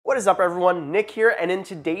What is up everyone, Nick here, and in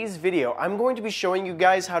today's video I'm going to be showing you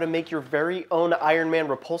guys how to make your very own Iron Man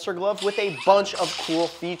repulsor glove with a bunch of cool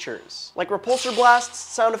features, like repulsor blasts,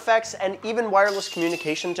 sound effects, and even wireless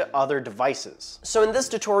communication to other devices. So in this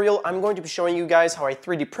tutorial I'm going to be showing you guys how I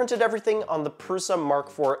 3D printed everything on the Prusa Mark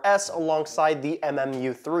IV S alongside the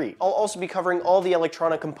MMU3. I'll also be covering all the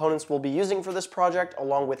electronic components we'll be using for this project,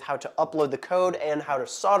 along with how to upload the code and how to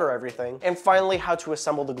solder everything, and finally how to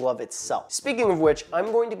assemble the glove itself. Speaking of which,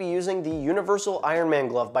 I'm going to be using the Universal Iron Man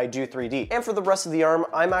glove by Do3D, and for the rest of the arm,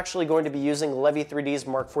 I'm actually going to be using Levy3D's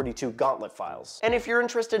Mark 42 gauntlet files. And if you're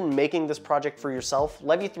interested in making this project for yourself,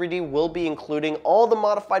 Levy3D will be including all the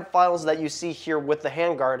modified files that you see here with the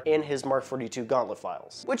handguard in his Mark 42 gauntlet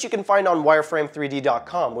files, which you can find on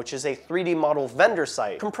wireframe3d.com, which is a 3D model vendor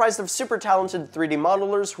site comprised of super talented 3D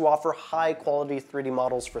modelers who offer high quality 3D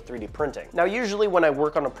models for 3D printing. Now usually when I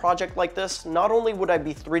work on a project like this, not only would I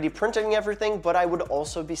be 3D printing everything, but I would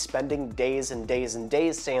also be spending days and days and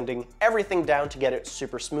days sanding everything down to get it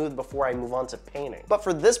super smooth before I move on to painting. But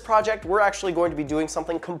for this project, we're actually going to be doing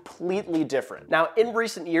something completely different. Now, in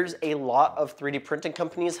recent years, a lot of 3D printing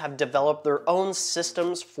companies have developed their own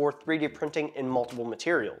systems for 3D printing in multiple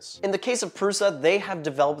materials. In the case of Prusa, they have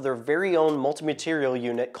developed their very own multi-material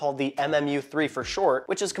unit called the MMU3 for short,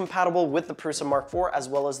 which is compatible with the Prusa Mark IV as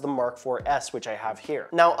well as the Mark IV S, which I have here.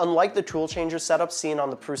 Now, unlike the tool changer setup seen on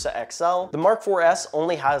the Prusa XL, the Mark IV S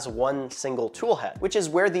only has one single tool head, which is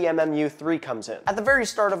where the MMU3 comes in. At the very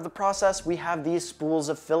start of the process, we have these spools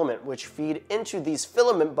of filament which feed into these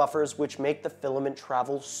filament buffers, which make the filament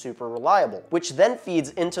travel super reliable, which then feeds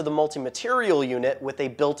into the multi-material unit with a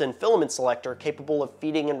built-in filament selector capable of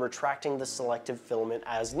feeding and retracting the selective filament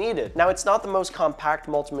as needed. Now, it's not the most compact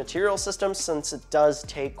multi-material system since it does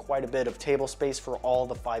take quite a bit of table space for all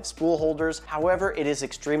the 5 spool holders. However, it is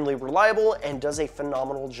extremely reliable and does a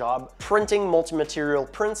phenomenal job printing multi-material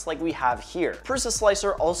prints like we have here. Prusa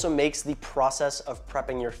Slicer also makes the process of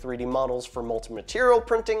prepping your 3D models for multi-material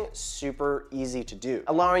printing super easy to do,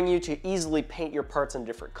 allowing you to easily paint your parts in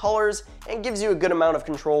different colors and gives you a good amount of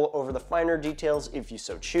control over the finer details if you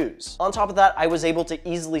so choose. On top of that, I was able to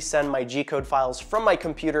easily send my G-code files from my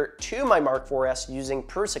computer to my Mark IV S using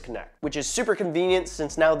Prusa Connect, which is super convenient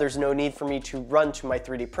since now there's no need for me to run to my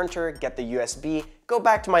 3D printer, get the USB, go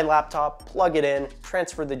back to my laptop, plug it in,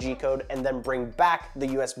 transfer the G-code, and then bring back the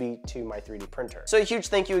USB to my 3D printer. So a huge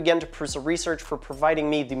thank you again to Prusa Research for providing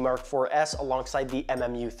me the Mark IV S alongside the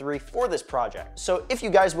MMU3 for this project. So if you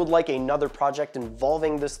guys would like another project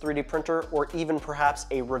involving this 3D printer, or even perhaps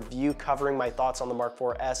a review covering my thoughts on the Mark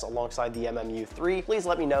IV S alongside the MMU3, please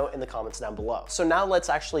let me know in the comments down below. So now let's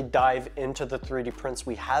actually dive into the 3D prints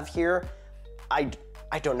we have here. I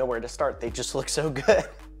don't know where to start, they just look so good.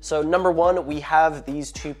 So number one, we have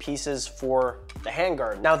these 2 pieces for the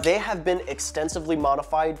handguard. Now they have been extensively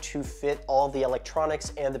modified to fit all the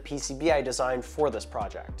electronics and the PCB I designed for this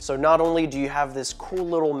project. So not only do you have this cool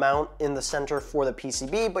little mount in the center for the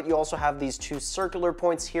PCB, but you also have these 2 circular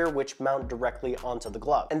points here which mount directly onto the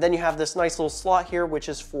glove. And then you have this nice little slot here which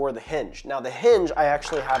is for the hinge. Now the hinge I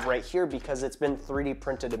actually have right here because it's been 3D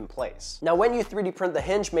printed in place. Now when you 3D print the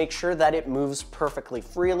hinge, make sure that it moves perfectly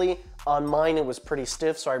freely. On mine it was pretty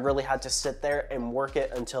stiff, so I really had to sit there and work it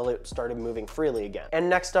until it started moving freely again. And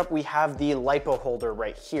next up we have the Lipo holder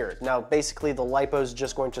right here. Now basically the Lipo is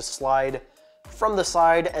just going to slide from the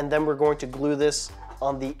side, and then we're going to glue this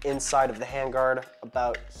on the inside of the handguard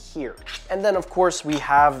about here. And then of course we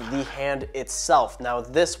have the hand itself. Now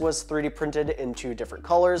this was 3D printed in 2 different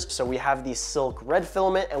colors. So we have the silk red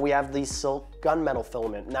filament and we have the silk gunmetal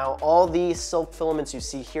filament. Now all the silk filaments you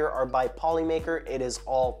see here are by Polymer. It is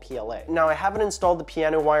all PLA. Now I haven't installed the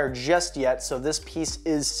piano wire just yet, so this piece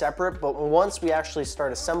is separate, but once we actually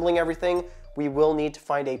start assembling everything, we will need to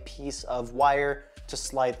find a piece of wire to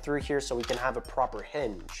slide through here so we can have a proper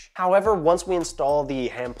hinge. However, once we install the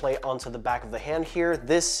hand plate onto the back of the hand here,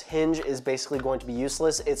 this hinge is basically going to be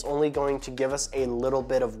useless. It's only going to give us a little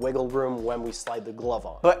bit of wiggle room when we slide the glove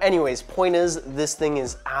on. But anyways, point is, this thing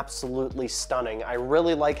is absolutely stunning. I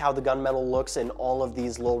really like how the gunmetal looks in all of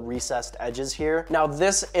these little recessed edges here. Now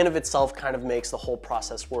this in of itself kind of makes the whole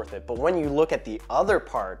process worth it, but when you look at the other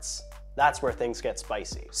parts, that's where things get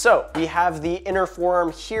spicy. So we have the inner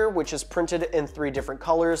forearm here, which is printed in 3 different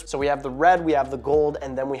colors. So we have the red, we have the gold,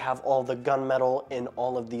 and then we have all the gunmetal in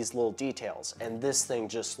all of these little details. And this thing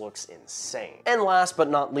just looks insane. And last but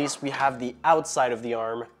not least, we have the outside of the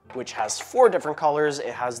arm, which has 4 different colors.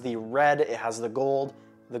 It has the red, it has the gold,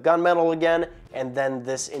 the gunmetal again, and then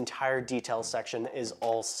this entire detail section is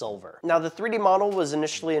all silver. Now the 3D model was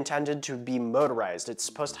initially intended to be motorized. It's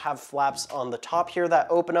supposed to have flaps on the top here that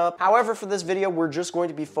open up. However, for this video, we're just going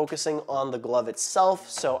to be focusing on the glove itself,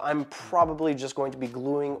 so I'm probably just going to be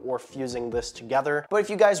gluing or fusing this together. But if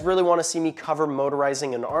you guys really want to see me cover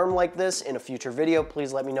motorizing an arm like this in a future video,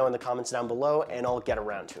 please let me know in the comments down below and I'll get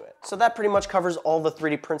around to it. So that pretty much covers all the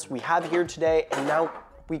 3D prints we have here today, and now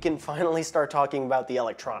we can finally start talking about the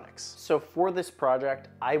electronics. So for this project,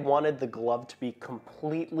 I wanted the glove to be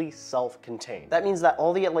completely self-contained. That means that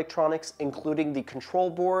all the electronics, including the control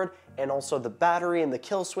board and also the battery and the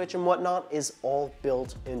kill switch and whatnot, is all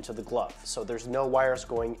built into the glove. So there's no wires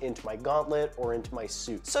going into my gauntlet or into my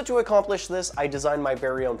suit. So to accomplish this, I designed my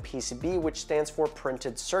very own PCB, which stands for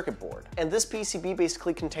printed circuit board. And this PCB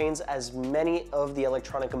basically contains as many of the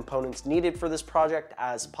electronic components needed for this project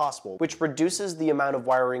as possible, which reduces the amount of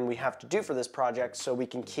wiring we have to do for this project so we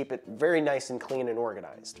can keep it very nice and clean and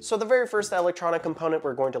organized. So the very first electronic component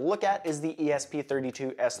we're going to look at is the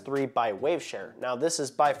ESP32 S3 by WaveShare. Now this is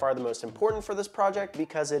by far the most important for this project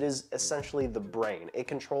because it is essentially the brain. It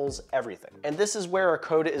controls everything. And this is where our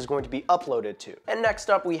code is going to be uploaded to. And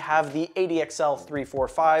next up we have the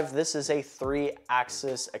ADXL345. This is a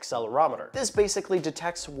 3-axis accelerometer. This basically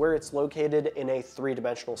detects where it's located in a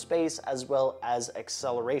 3-dimensional space as well as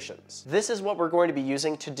accelerations. This is what we're going to be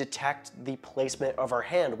using to detect the placement of our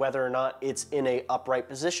hand, whether or not it's in a upright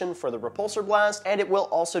position for the repulsor blast, and it will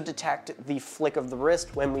also detect the flick of the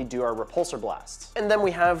wrist when we do our repulsor blasts. And then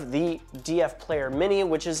we have the DFPlayer Mini,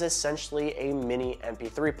 which is essentially a mini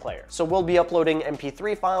MP3 player. So we'll be uploading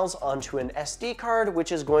MP3 files onto an SD card,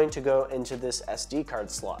 which is going to go into this SD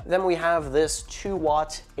card slot. Then we have this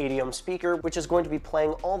 2-watt 80-ohm speaker, which is going to be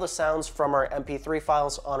playing all the sounds from our MP3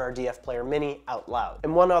 files on our DFPlayer Mini out loud.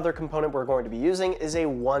 And one other component we're going to be using is a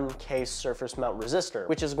 1K surface mount resistor,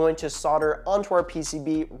 which is going to solder onto our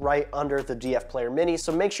PCB right under the DFPlayer Mini.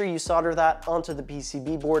 So make sure you solder that onto the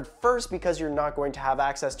PCB board first, because you're not going to have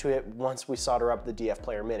access to it once we solder up the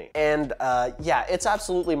DFPlayer Mini. And yeah, it's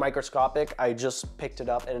absolutely microscopic. I just picked it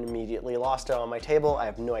up and immediately lost it on my table. I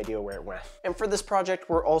have no idea where it went. And for this project,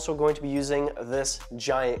 we're also going to be using this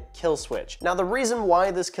giant kill switch. Now the reason why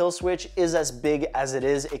this kill switch is as big as it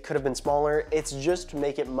is, it could have been smaller, it's just to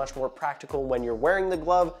make it much more practical when you're wearing the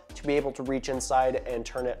glove to be able to reach inside and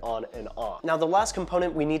turn it on and off. Now the last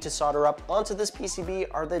component we need to solder up onto this PCB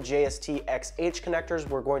are the JST XH connectors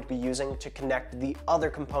we're going to be using to connect the other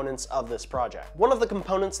components of this project. One of the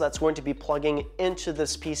components that's going to be plugging into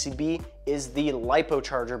this PCB is the Lipo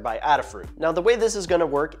charger by Adafruit. Now the way this is going to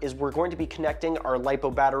work is we're going to be connecting our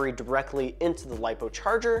Lipo battery directly into the Lipo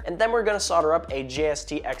charger, and then we're going to solder up a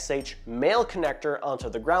JST XH male connector onto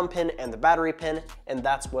the ground pin and the battery pin, and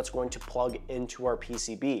that's what's going to plug into our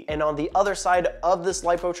PCB. And on the other side of this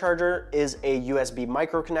Lipo charger is a USB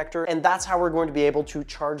micro connector, and that's how we're going to be able to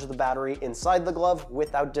charge the battery inside the glove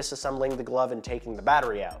without disassembling the glove and taking the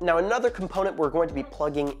battery out. Now another component we're going to be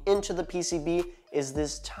plugging into the PCB is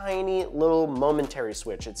this tiny little momentary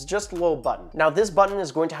switch. It's just a little button. Now this button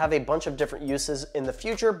is going to have a bunch of different uses in the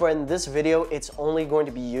future, but in this video, it's only going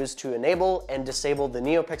to be used to enable and disable the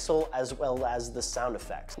NeoPixel as well as the sound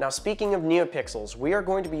effects. Now speaking of NeoPixels, we are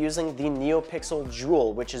going to be using the NeoPixel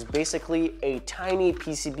Jewel, which is basically a tiny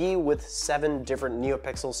PCB with 7 different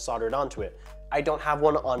NeoPixels soldered onto it. I don't have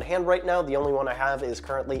one on hand right now. The only one I have is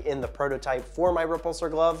currently in the prototype for my repulsor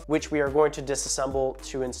glove, which we are going to disassemble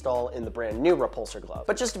to install in the brand new repulsor glove.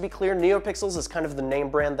 But just to be clear, NeoPixels is kind of the name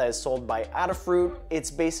brand that is sold by Adafruit. It's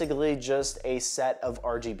basically just a set of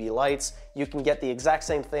RGB lights. You can get the exact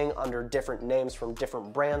same thing under different names from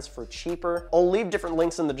different brands for cheaper. I'll leave different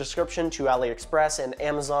links in the description to AliExpress and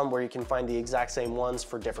Amazon where you can find the exact same ones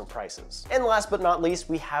for different prices. And last but not least,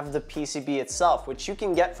 we have the PCB itself, which you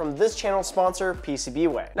can get from this channel sponsor,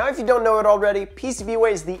 PCBWay. Now, if you don't know it already,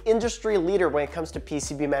 PCBWay is the industry leader when it comes to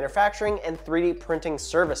PCB manufacturing and 3D printing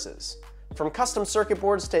services. From custom circuit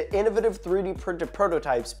boards to innovative 3D printed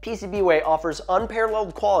prototypes, PCBWay offers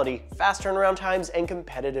unparalleled quality, fast turnaround times, and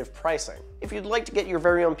competitive pricing. If you'd like to get your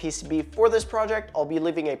very own PCB for this project, I'll be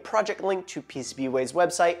leaving a project link to PCBWay's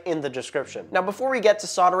website in the description. Now before we get to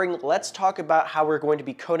soldering, let's talk about how we're going to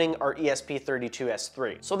be coding our ESP32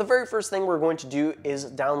 S3. So the very first thing we're going to do is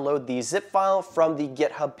download the zip file from the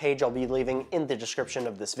GitHub page I'll be leaving in the description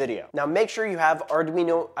of this video. Now make sure you have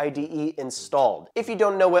Arduino IDE installed. If you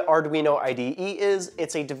don't know what Arduino IDE is,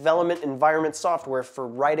 it's a development environment software for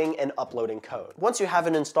writing and uploading code. Once you have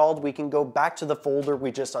it installed, we can go back to the folder we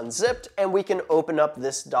just unzipped and and we can open up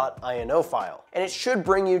this .ino file, and it should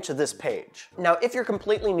bring you to this page. Now, if you're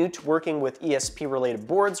completely new to working with ESP related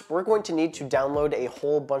boards, we're going to need to download a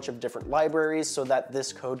whole bunch of different libraries so that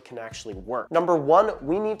this code can actually work. Number one,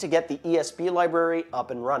 we need to get the ESP library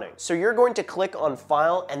up and running. So you're going to click on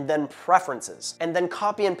File and then Preferences, and then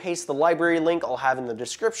copy and paste the library link I'll have in the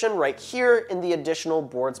description right here in the Additional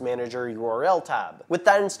Boards Manager URL tab. With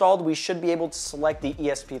that installed, we should be able to select the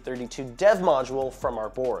ESP32 dev module from our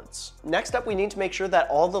boards. Next up, we need to make sure that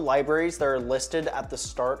all the libraries that are listed at the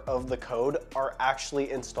start of the code are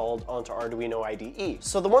actually installed onto Arduino IDE.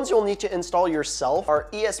 So the ones you'll need to install yourself are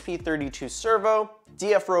ESP32 Servo,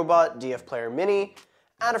 DFRobot, DFPlayer Mini,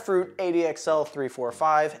 Adafruit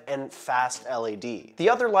ADXL345, and Fast LED. The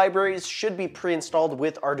other libraries should be pre-installed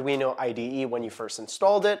with Arduino IDE when you first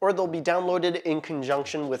installed it, or they'll be downloaded in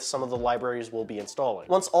conjunction with some of the libraries we'll be installing.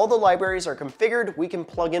 Once all the libraries are configured, we can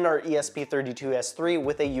plug in our ESP32 S3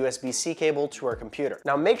 with a USB-C cable to our computer.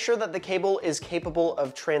 Now make sure that the cable is capable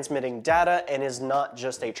of transmitting data and is not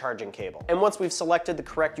just a charging cable. And once we've selected the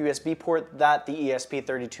correct USB port that the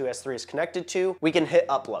ESP32 S3 is connected to, we can hit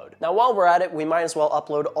upload. Now while we're at it, we might as well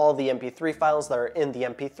upload all the MP3 files that are in the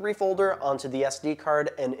MP3 folder onto the SD card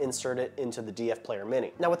and insert it into the DFPlayer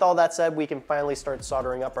Mini. Now with all that said, we can finally start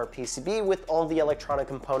soldering up our PCB with all the electronic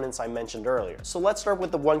components I mentioned earlier. So let's start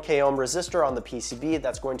with the 1K ohm resistor on the PCB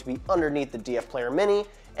that's going to be underneath the DFPlayer Mini,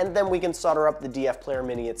 and then we can solder up the DFPlayer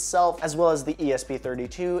Mini itself, as well as the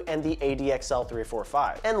ESP32 and the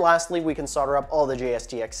ADXL345. And lastly, we can solder up all the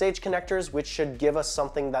JST-XH connectors, which should give us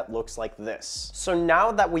something that looks like this. So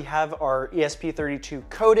now that we have our ESP32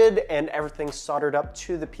 coated and everything soldered up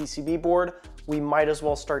to the PCB board, we might as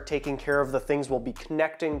well start taking care of the things we'll be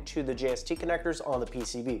connecting to the JST connectors on the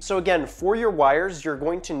PCB. So again, for your wires, you're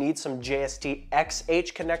going to need some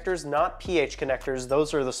JST-XH connectors, not PH connectors.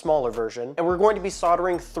 Those are the smaller version. And we're going to be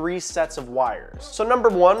soldering 3 sets of wires. So number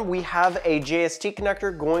one, we have a JST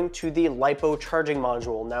connector going to the Lipo charging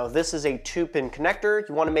module. Now this is a 2-pin connector.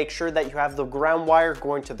 You want to make sure that you have the ground wire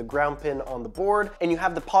going to the ground pin on the board, and you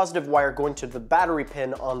have the positive wire going to the battery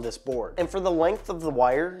pin on this board. And for the length of the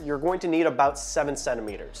wire, you're going to need about 7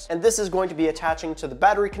 centimeters. And this is going to be attaching to the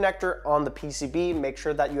battery connector on the PCB. Make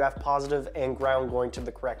sure that you have positive and ground going to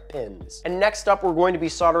the correct pins. And next up, we're going to be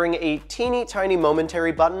soldering a teeny tiny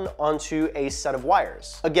momentary button onto a set of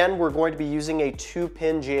wires. Again, we're going to be using a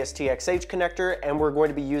 2-pin JST-XH connector, and we're going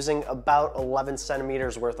to be using about 11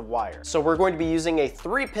 centimeters worth of wire. So we're going to be using a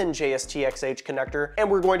 3-pin JST-XH connector,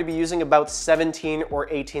 and we're going to be using about 17 or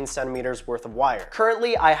 18 centimeters worth of wire.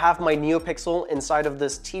 Currently, I have my NeoPixel inside of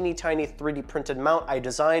this teeny tiny 3D printed mount I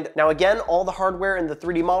designed. Now again, all the hardware and the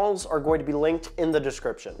 3D models are going to be linked in the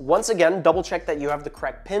description. Once again, double check that you have the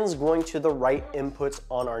correct pins going to the right inputs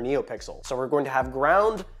on our NeoPixel. So we're going to have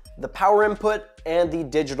ground, the power input, and the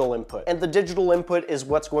digital input. And the digital input is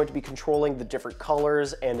what's going to be controlling the different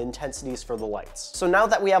colors and intensities for the lights. So now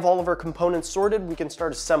that we have all of our components sorted, we can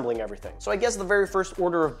start assembling everything. So I guess the very first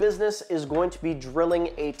order of business is going to be drilling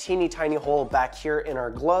a teeny tiny hole back here in our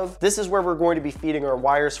glove. This is where we're going to be feeding our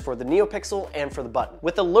wires for the NeoPixel and for the button.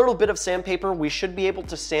 With a little bit of sandpaper, we should be able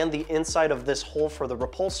to sand the inside of this hole for the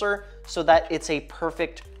repulsor so that it's a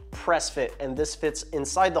perfect press fit, and this fits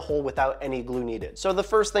inside the hole without any glue needed. So the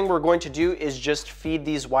first thing we're going to do is just feed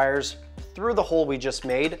these wires through the hole we just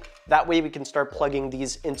made. That way we can start plugging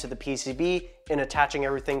these into the PCB and attaching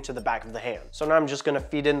everything to the back of the hand. So now I'm just gonna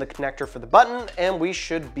feed in the connector for the button, and we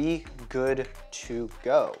should be good to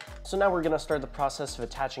go. So now we're gonna start the process of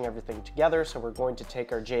attaching everything together. So we're going to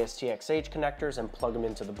take our JST-XH connectors and plug them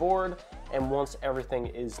into the board. And once everything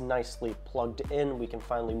is nicely plugged in, we can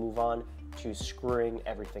finally move on to screwing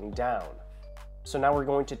everything down. So now we're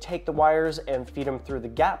going to take the wires and feed them through the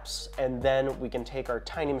gaps, and then we can take our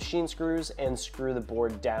tiny machine screws and screw the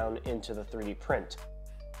board down into the 3D print.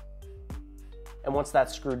 And once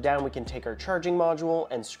that's screwed down, we can take our charging module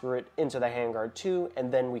and screw it into the handguard too, and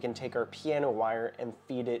then we can take our piano wire and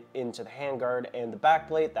feed it into the handguard and the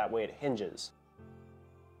backplate. That way it hinges.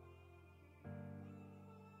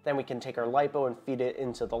 Then we can take our Lipo and feed it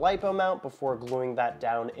into the Lipo mount before gluing that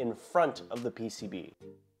down in front of the PCB.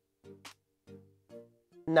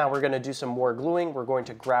 Now we're going to do some more gluing. We're going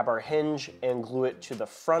to grab our hinge and glue it to the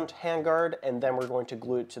front handguard, and then we're going to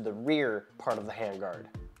glue it to the rear part of the handguard.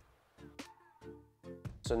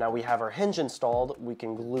 So now we have our hinge installed, we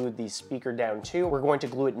can glue the speaker down too. We're going to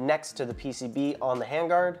glue it next to the PCB on the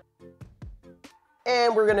handguard.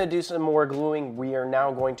 And we're gonna do some more gluing. We are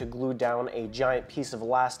now going to glue down a giant piece of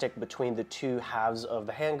elastic between the two halves of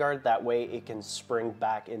the handguard. That way it can spring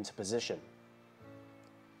back into position.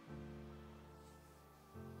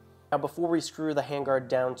 Now before we screw the handguard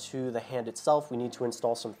down to the hand itself, we need to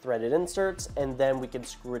install some threaded inserts, and then we can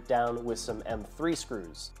screw it down with some M3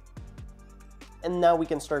 screws. And now we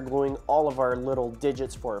can start gluing all of our little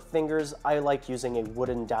digits for our fingers. I like using a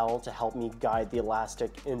wooden dowel to help me guide the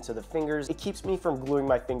elastic into the fingers. It keeps me from gluing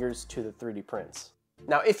my fingers to the 3D prints.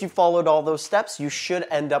 Now, if you followed all those steps, you should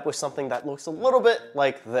end up with something that looks a little bit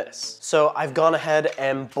like this. So I've gone ahead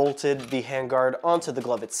and bolted the handguard onto the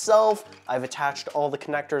glove itself. I've attached all the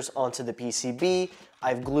connectors onto the PCB.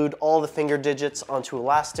 I've glued all the finger digits onto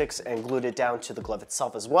elastics and glued it down to the glove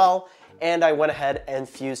itself as well. And I went ahead and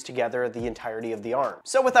fused together the entirety of the arm.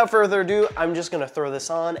 So without further ado, I'm just gonna throw this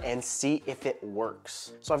on and see if it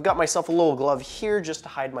works. So I've got myself a little glove here just to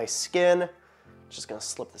hide my skin. Just gonna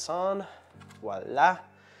slip this on. Voila,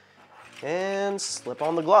 and slip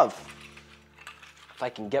on the glove. If I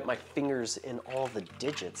can get my fingers in all the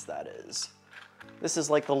digits, that is. This is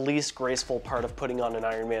like the least graceful part of putting on an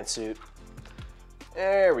Iron Man suit.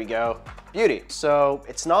 There we go, beauty. So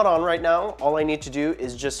it's not on right now. All I need to do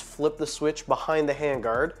is just flip the switch behind the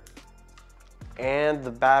handguard, and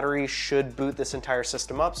the battery should boot this entire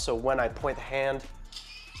system up. So when I point the hand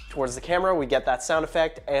towards the camera, we get that sound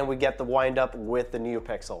effect, and we get the wind up with the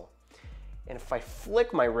NeoPixel. And if I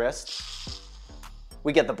flick my wrist,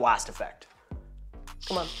 we get the blast effect.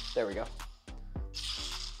 Come on, there we go.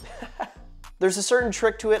 There's a certain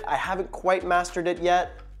trick to it. I haven't quite mastered it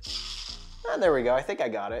yet. And there we go, I think I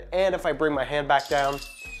got it. And if I bring my hand back down,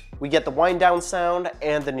 we get the wind down sound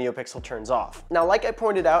and the NeoPixel turns off. Now, like I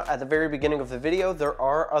pointed out at the very beginning of the video, there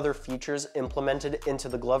are other features implemented into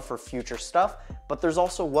the glove for future stuff, but there's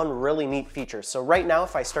also one really neat feature. So right now,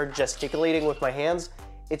 if I start gesticulating with my hands,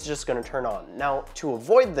 it's just gonna turn on. Now, to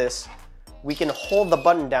avoid this, we can hold the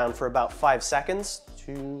button down for about 5 seconds.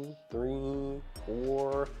 2, 3,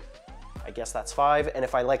 4, I guess that's 5. And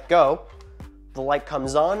if I let go, the light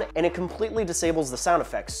comes on and it completely disables the sound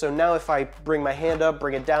effects. So now if I bring my hand up,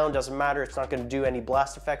 bring it down, doesn't matter, it's not gonna do any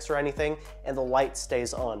blast effects or anything, and the light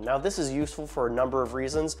stays on. Now this is useful for a number of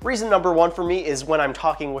reasons. Reason number one for me is when I'm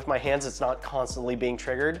talking with my hands, it's not constantly being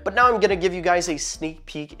triggered. But now I'm gonna give you guys a sneak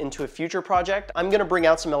peek into a future project. I'm gonna bring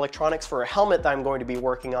out some electronics for a helmet that I'm going to be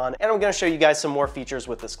working on, and I'm gonna show you guys some more features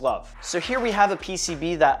with this glove. So here we have a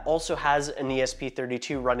PCB that also has an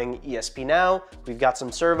ESP32 running ESP now. We've got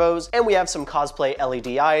some servos, and we have some cosplay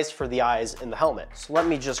LED eyes for the eyes in the helmet. So let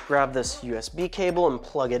me just grab this USB cable and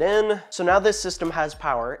plug it in. So now this system has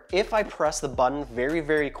power. If I press the button very,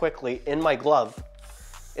 very quickly in my glove,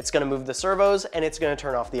 it's gonna move the servos and it's gonna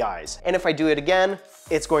turn off the eyes. And if I do it again,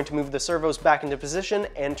 it's going to move the servos back into position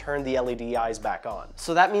and turn the LED eyes back on.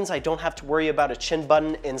 So that means I don't have to worry about a chin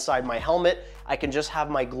button inside my helmet. I can just have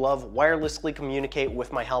my glove wirelessly communicate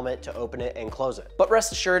with my helmet to open it and close it. But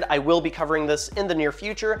rest assured, I will be covering this in the near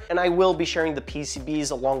future, and I will be sharing the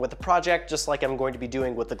PCBs along with the project, just like I'm going to be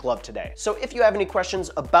doing with the glove today. So if you have any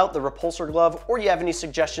questions about the repulsor glove, or you have any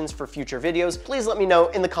suggestions for future videos, please let me know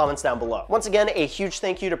in the comments down below. Once again, a huge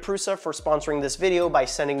thank you to Prusa for sponsoring this video by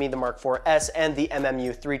sending me the Mark IV-S and the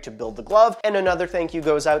MMU3 to build the glove, and another thank you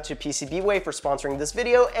goes out to PCBWay for sponsoring this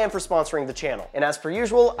video and for sponsoring the channel. And as per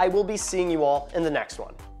usual, I will be seeing you all in the next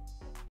one.